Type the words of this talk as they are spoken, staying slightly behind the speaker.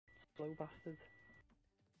slow bastard.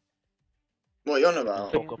 What are you on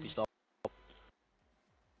about? Fuck up, you stop.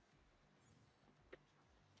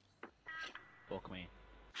 Fuck me.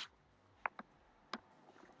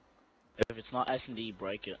 If it's not S&D,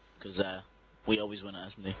 break it, because we always win at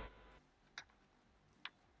S&D.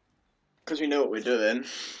 Because we know what we're doing.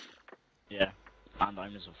 Yeah, and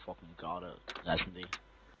I'm just a fucking god at S&D.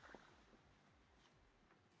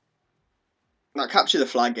 That capture the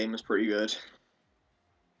flag game was pretty good.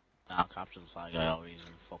 Nah, capture the flag, I always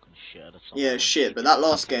fucking shit at something. Yeah, shit, but that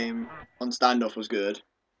last game on standoff was good.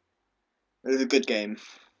 It was a good game.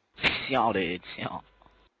 Yeah, dude, yeah.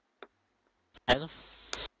 How the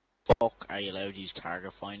fuck are you allowed to use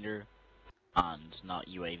target finder and not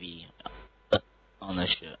UAV on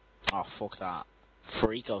this shit? Oh, fuck that.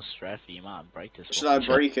 Freako Streffy, man, break this. Should I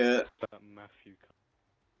break it? Matthew.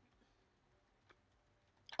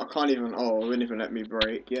 I can't even. Oh, it wouldn't even let me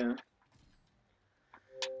break. Yeah.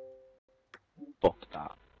 Fuck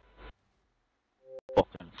that.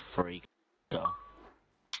 Fucking Freako.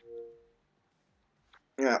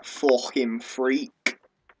 Yeah, fucking freak.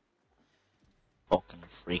 Fucking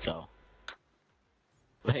Freako.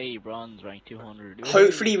 Hey, bronze, rank 200.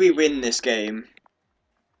 Hopefully we win this game.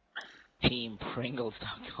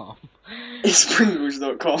 TeamPringles.com. It's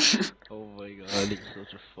Pringles.com. Oh my god, he's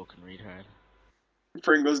such a fucking retard.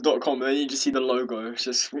 Pringles.com, and then you just see the logo. It's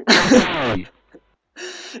just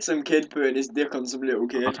some kid putting his dick on some little I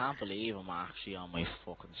kid. can't believe I'm actually on my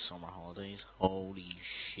fucking summer holidays. Holy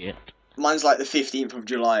shit. Mine's like the 15th of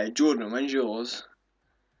July. Jordan, when's yours?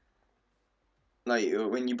 Like,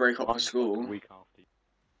 when you break up for school. Week after.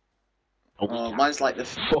 Oh, mine's like the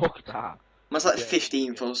fuck that. Mine's like the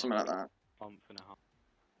 15th or something like that. Month and a half.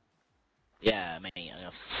 Yeah, mate, I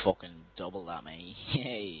got fucking double that, mate.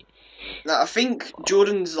 Hey. No, I think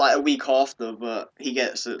Jordan's like a week after, but he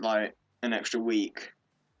gets it like an extra week.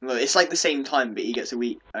 Well, it's like the same time, but he gets a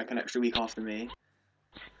week, like an extra week after me.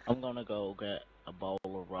 I'm gonna go get a bowl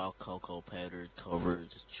of raw cocoa powdered covered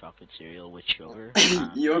chocolate cereal with sugar.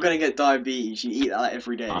 You're gonna get diabetes. You eat that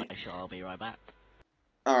every day. I shall be right back.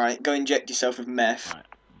 Alright, go inject yourself with meth. Right.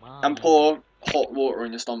 And pour hot water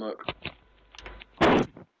in your stomach.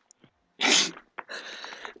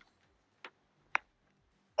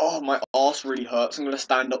 Oh, my arse really hurts. I'm gonna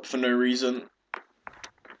stand up for no reason.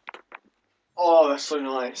 Oh, that's so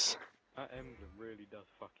nice. That emblem really does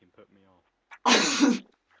fucking put me off.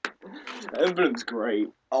 Emblem's great.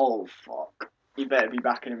 Oh, fuck. He better be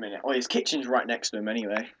back in a minute. Oh, his kitchen's right next to him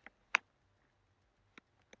anyway.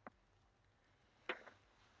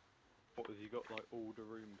 What has he got, like, all the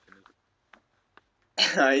rooms in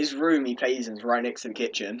his... His room he plays in is right next to the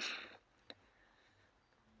kitchen.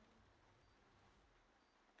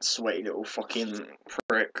 Sweaty little fucking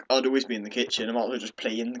prick. I'd always be in the kitchen. I might as well just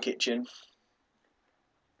play in the kitchen.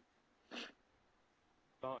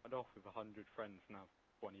 Started off with 100 friends, now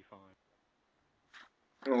 25.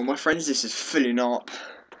 Oh, my friends list is filling up.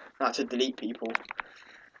 I had to delete people.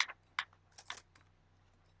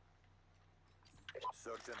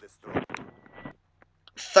 Search and destroy.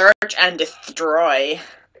 Search and destroy.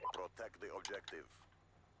 Protect the objective.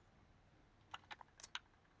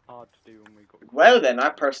 Hard to do when we got... Well then, I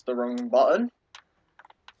pressed the wrong button.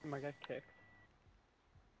 I might get kicked.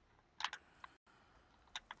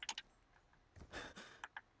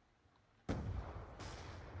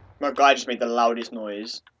 My guy just made the loudest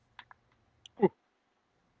noise.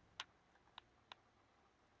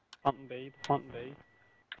 Plant B, plant B.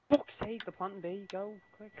 Fuck's sake, the plant B, go.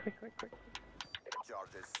 Quick, quick, quick, quick.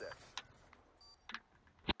 Charges set.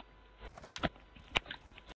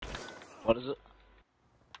 What is it?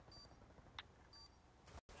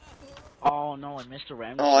 Oh no, I missed a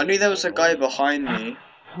round. Oh, I knew there was a guy behind me.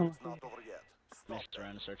 It's not over yet. Stop. Missed a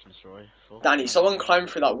round of search and destroy. Fuck. Danny, someone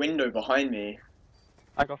climbed through that window behind me.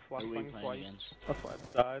 I got Who are we flashbang playing twice. against? That's why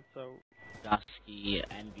I died, so... Dasky,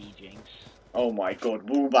 NV Jinx. Oh my god,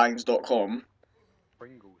 wallbangs.com.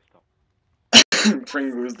 Pringles stop.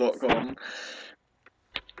 Pringles.com.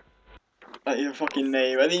 That is a fucking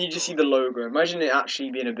name. And then you just see the logo. Imagine it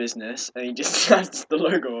actually being a business, and he just adds the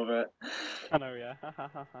logo of it. I know, yeah.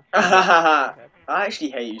 I actually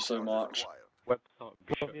hate you so much. Acquired. Website will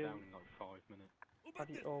be shut Love you. down in like 5 minutes. How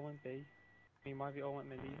do you all went B? I mean, why have you all went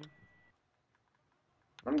mid even?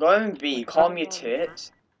 I'm going B. Calm your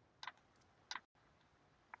tits.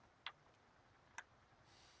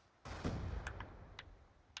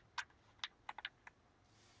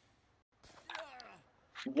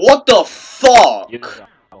 What the fuck? You got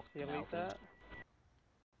See you later.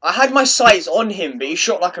 I had my sights on him, but he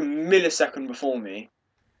shot like a millisecond before me.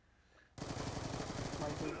 My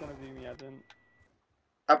was gonna do me, I didn't.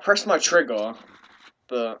 I pressed my trigger,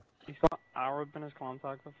 but He's got Arab in his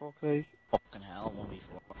contact, for fuck's sake. Fucking hell,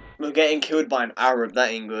 1v4. We're getting killed by an Arab, that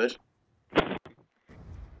ain't good. And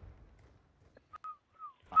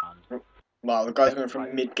Wow, the guy's going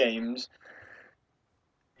from mid-games.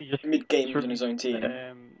 He just Mid-games in his own team.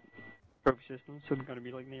 Trophy systems, so it's gonna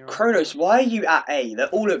be like near. Kronos, why are you at A? They're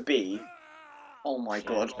all at B. Oh my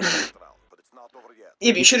god. Last round, but it's not over yet.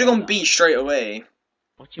 Yeah, but you should have gone B straight away.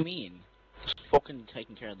 what do you mean? Just fucking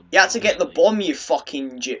taking care of the You had to get the like- bomb, you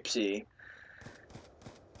fucking gypsy.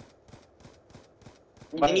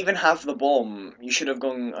 You didn't even have the bomb. You should have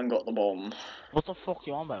gone and got the bomb. What the fuck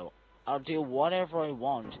you on about? I'll do whatever I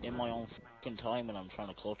want in my own fucking time when I'm trying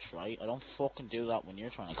to clutch, right? I don't fucking do that when you're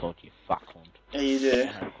trying to clutch, you fat cunt. Yeah, you Get do. your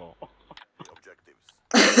haircut. The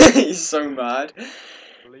objectives. He's so mad.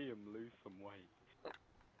 Liam, lose some weight.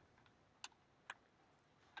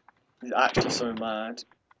 He's actually so mad.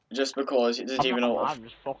 Just because he doesn't I'm even not know what. mad, I'm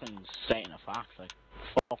just fucking stating a fact. Like,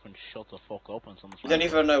 fucking shut the fuck up and someone's You don't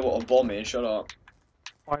even know what a bomb is. Shut up.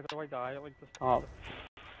 Why do I die at like the start of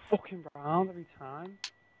the fucking round every time?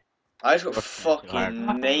 I just got Fucking fucking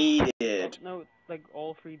hard. naded. No, like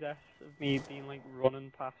all 3 deaths of me being like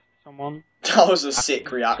running past someone, That was a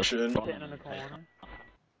sick reaction. sitting in a corner. I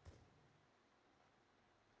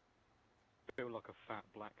feel like a fat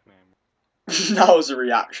black man. That was a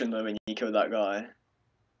reaction though when you killed that guy.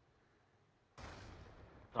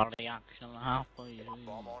 Got the action halfway.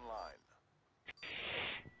 Bomb online.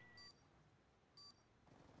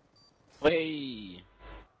 Hey!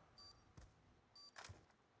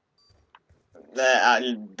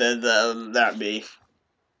 That'd be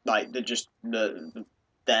like they're just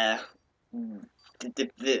there.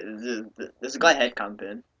 There's a guy head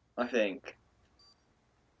camping, I think.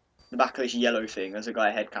 The back of this yellow thing, there's a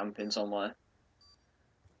guy head camping somewhere.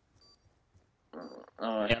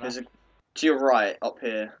 Oh, Yeah, there's a to your right up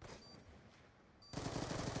here.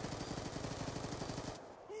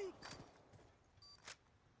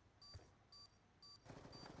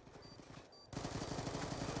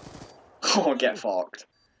 Oh, get fucked.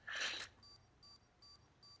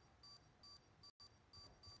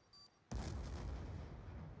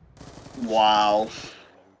 Wow.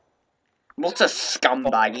 What a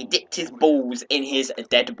scumbag. He dipped his balls in his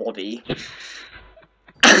dead body.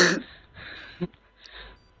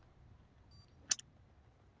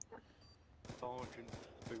 Sergeant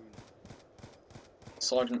Spoon.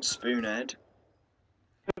 Sergeant Spoonhead.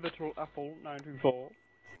 Pivotal Apple 924.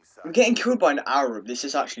 Inside. I'm getting killed by an Arab. This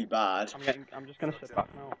is actually bad. I'm just gonna sit back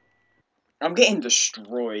now. I'm getting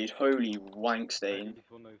destroyed. Holy wankstein. He's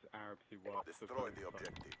one of those Arabs who works for Destroy the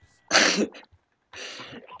Vodafone. objectives.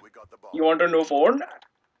 We got the bomb. You want to know phone?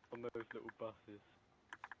 On those little buses.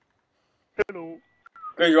 Hello.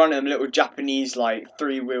 Goes around in them little Japanese, like,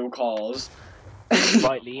 3-wheel cars.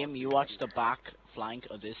 Right, Liam, you watch the back flank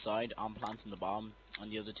of this side. I'm planting the bomb,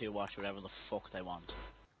 and the other two watch whatever the fuck they want.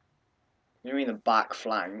 You mean the back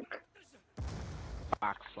flank?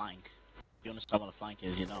 Back flank. You understand what a flank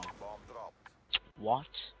is, you know. Bomb dropped. What?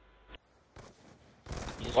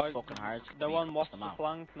 You just Why- fucking hard. No me one across wants the the map.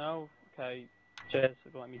 flank, no? Okay, cheers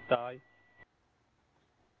for letting me die.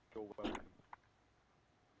 You're welcome.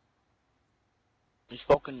 Just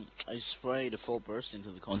fucking, I sprayed a full burst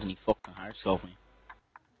into the cunt and he fucking hard scoped me.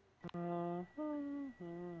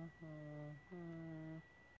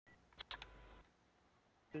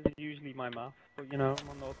 This is usually my math, but you know, I'm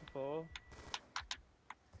on 0 to 4.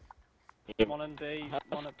 I'm on B,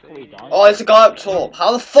 I'm on at Fully B. done. Oh, there's a guy up top.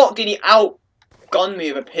 How the fuck did he outgun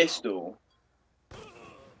me with a pistol?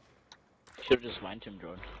 Should've just went him,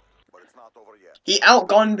 George. But it's not over yet. He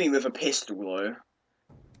outgunned me with a pistol, though.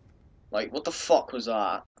 Like, what the fuck was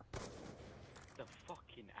that? The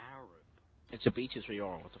fucking Arab. It's a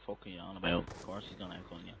B23R, what the fuck are you on about? Of course he's gonna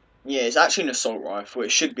outgun you. Yeah, it's actually an assault rifle.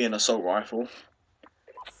 It should be an assault rifle.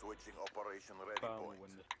 Switching operation ready Bow point. when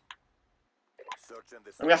the Search and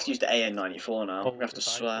I'm gonna have to destroy. use the AN-94 now. Oh, We have to if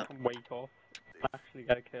I swear. can wake off, actually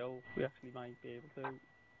get a kill, we actually might be able to. Don't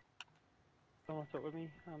know what's up with me,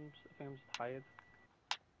 I think I'm just tired.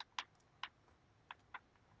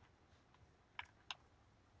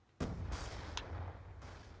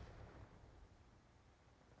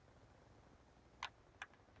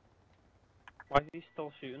 Why is he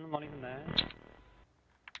still shooting? I'm not even there.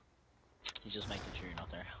 He's just making sure you're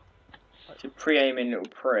not there. It's a pre-aiming little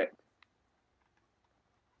prick.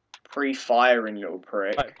 Pre-firing little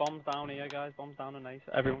prick. Right, bombs down here, guys. Bombs down and nice.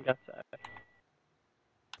 Everyone gets it.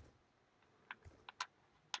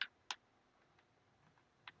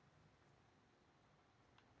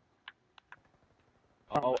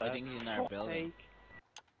 Oh, I think he's in our Fuck's building. sake.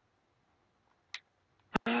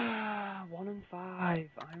 Ah, 1 and 5.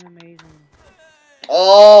 I'm amazing.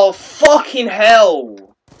 Oh, fucking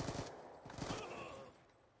hell!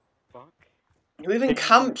 Fuck. Who even Didn't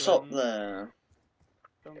camps up even- there?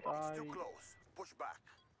 Don't die. Too close. Push back.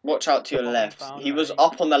 Watch out to your Bottom left. down He was right.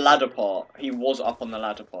 up on the ladder part. He was up on the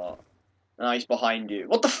ladder part. Now he's behind you.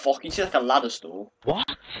 What the fuck? You see like a ladder stall. What?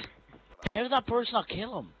 How did that person not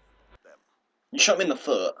kill him? You shot him in the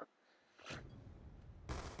foot. Oh,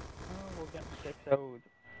 we're getting 6-0'd.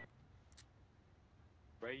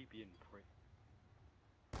 Arabian prick.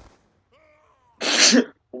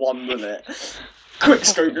 One bullet. Quick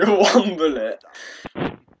scope with one bullet.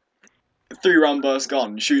 3-round burst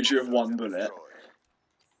gun. Shoots you with one bullet.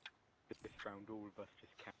 This round all of us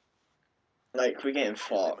just can't. Like, we're getting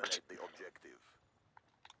fucked. Eliminate the objective.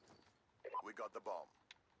 We got the bomb.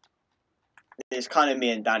 It's kind of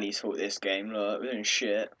me and Danny's fault this game. Look, we're doing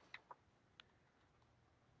shit.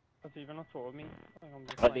 That's even not told me. Like, I'm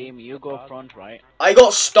just Radim, playing you so go bad. front, right? I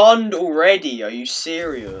got stunned already. Are you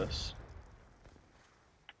serious?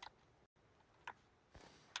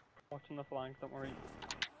 Watching the flank, don't worry.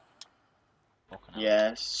 Fucking hell. Yeah,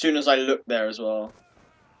 as soon as I looked there as well.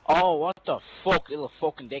 Oh, what the fuck? Little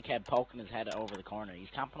fucking dickhead poking his head over the corner. He's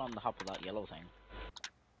camping on the top of that yellow thing.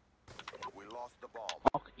 We lost the bomb.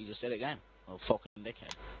 Fuck, he just did it again. Little fucking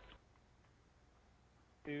dickhead.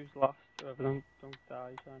 Who's lost? Whoever don't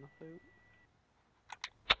die, try not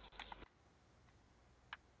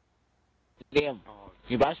to. Liam, Oh,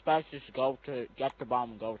 your best bet is to go to get the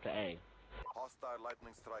bomb and go to A. Hostile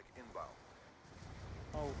lightning strike inbound.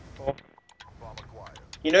 Oh, fuck. Bomb acquired.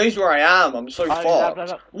 He knows where I am. I'm so Oh, he's up, fucked. up,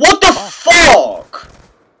 up. What the fuck?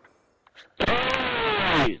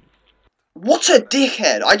 What a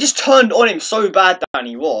dickhead! I just turned on him so bad,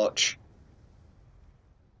 Danny. Watch.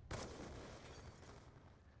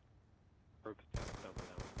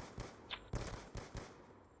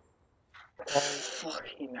 Oh,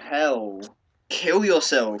 Fucking hell. Kill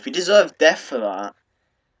yourself. You deserve death for that.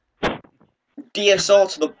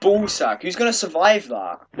 DSR to the ballsack. Who's gonna survive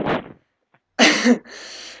that? Protect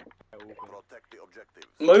the objectives.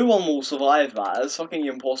 No one will survive that. That's fucking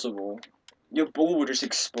impossible. Your ball will just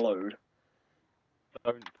explode.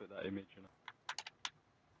 don't put that image in.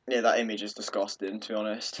 Yeah, that image is disgusting, to be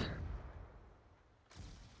honest.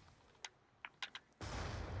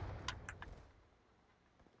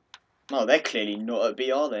 No, they're clearly not at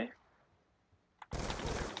B, are they?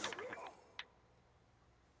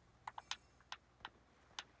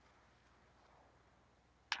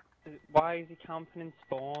 why is he camping in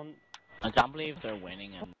spawn? I can't believe they're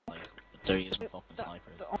winning and like they're using fucking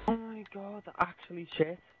snipers. Oh my god, they're actually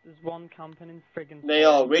shit. There's one camping in friggin' They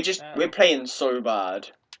spawn. are. We're playing so bad.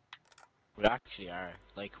 We actually are.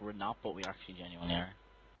 Like we're not, but we actually genuinely are.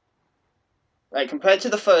 Like compared to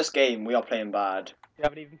the first game, we are playing bad. You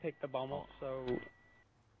haven't even picked the bomb up, so...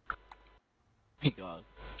 My god.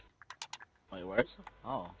 Wait, where's?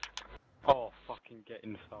 Oh. Oh, fucking get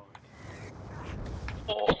inside.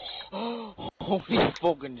 Oh. Holy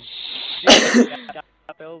fucking shit! that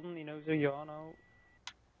building, he knows who you are now.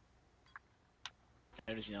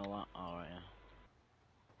 How does he know that? Oh right, yeah.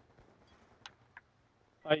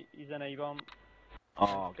 Right, he's an A-bomb.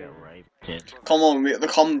 Oh, get raped, kid. Come on, the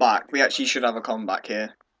comeback. We actually should have a comeback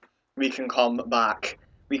here. We can come back.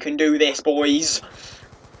 We can do this, boys.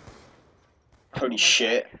 Holy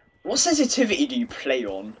shit. What sensitivity do you play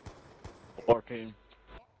on? 14.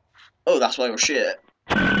 Oh, that's why you're shit.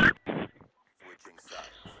 Switching sides.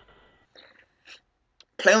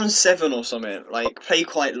 Play on 7 or something. Like, play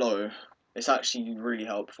quite low. It's actually really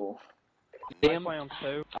helpful. I Liam, play on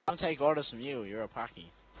 2. I'll take orders from you. You're a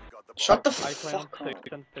packy. We got the bomb. Shut the I play on fuck 2 up.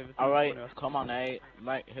 sensitivity. Alright, come on, A.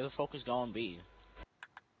 Mate, who the fuck is going B?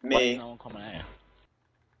 Why is Me. no one coming A?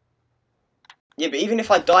 Yeah, but even if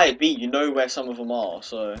I die at B, you know where some of them are,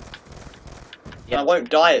 so... Yeah, I won't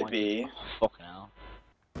but die you at want B. to- Oh, fucking hell.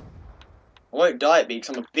 I won't die at B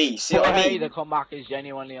because I'm a B. See what I Hey, mean? the comeback is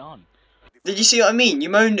genuinely on. Did you see what I mean? You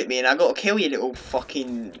moaned at me and I got to kill you, little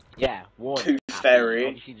fucking... Yeah, one. Tooth at B. fairy.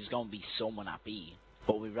 Obviously, there's going to be someone at B.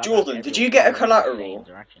 But we'd rather Jordan, have did everyone you get a going in the collateral? same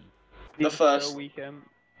direction. The first... So weak,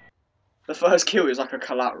 The first kill is like a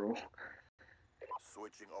collateral.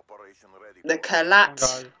 Switching operation ready. The Come on,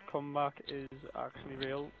 collapse. guys, comeback is actually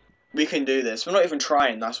real. We can do this. We're not even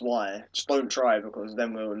trying, that's why. Just don't try because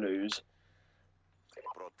then we'll lose.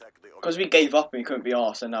 Protect the Because we gave up and we couldn't be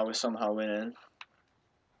arsed and now we're somehow winning.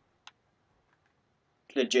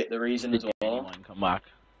 Legit the reason as The well. genuine comeback.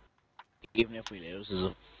 Even if we lose, this is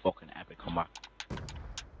a fucking epic comeback.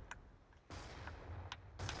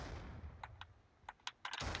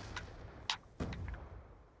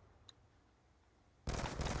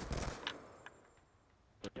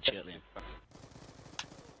 Shit, Liam.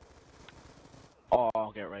 Oh,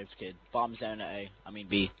 get raped, kid. Bombs down at A. I mean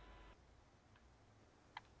B.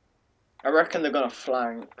 I reckon they're gonna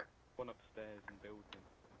flank. One upstairs in building.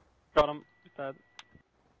 Got him. He's dead.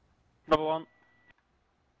 Another one.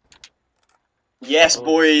 Yes, Oh.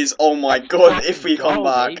 boys. Oh my god, if we come Go,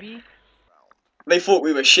 back. baby. They thought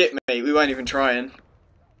we were shit, mate. We weren't even trying.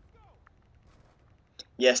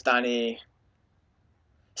 Yes, Danny.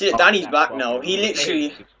 See, Oh, Danny's that's back what now. we're He doing.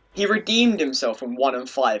 literally, he redeemed himself from 1 and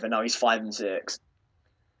 5, and now he's 5 and 6.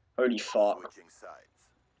 Holy fuck. Switching sides.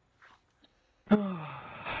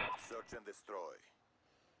 Search and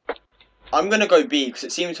destroy. I'm gonna go B because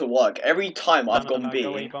it seems to work. Every time I've gone Go B.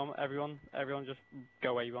 A-bomb. Everyone just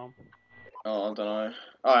go A-bomb. Oh, I don't know.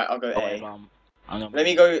 Alright, I'll go Oh, wait, A. Bomb. I'm gonna Let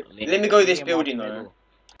me move. go. Liam- Let me go this Liam, building watch though. middle.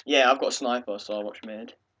 Yeah, I've got a sniper, so I'll watch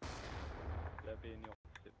mid. They're being the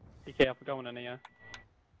opposite. Be careful going in here.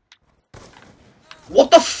 What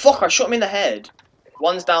the fuck? I shot him in the head.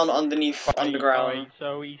 One's down underneath, Right, underground. alright,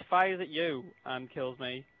 so he fires at you and kills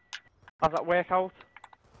me. How's that work out?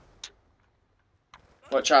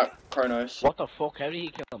 Watch out, Kronos. What the fuck? How did he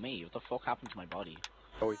kill me? What the fuck happened to my body?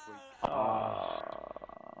 Oh, he's weak.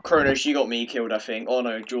 Kronos, you got me killed, I think. Oh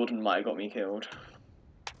no, Jordan might have got me killed.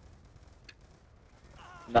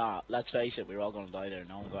 Nah, let's face it, we were all gonna die there.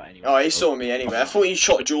 No one got anywhere. Oh, he saw me anyway. I thought he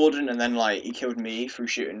shot Jordan and then like he killed me through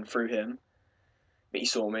shooting through him. But he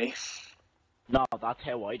saw me. No, that's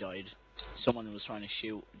how I died. Someone was trying to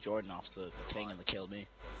shoot Jordan off the thing and they killed me.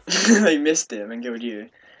 They missed him and killed you.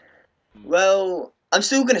 Well, I'm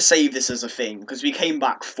still gonna save this as a thing because we came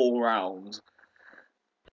back 4 rounds.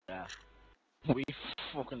 Yeah. We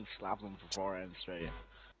fucking slapped them for 4 rounds straight.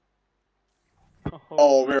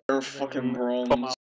 Oh, we're fucking bronze.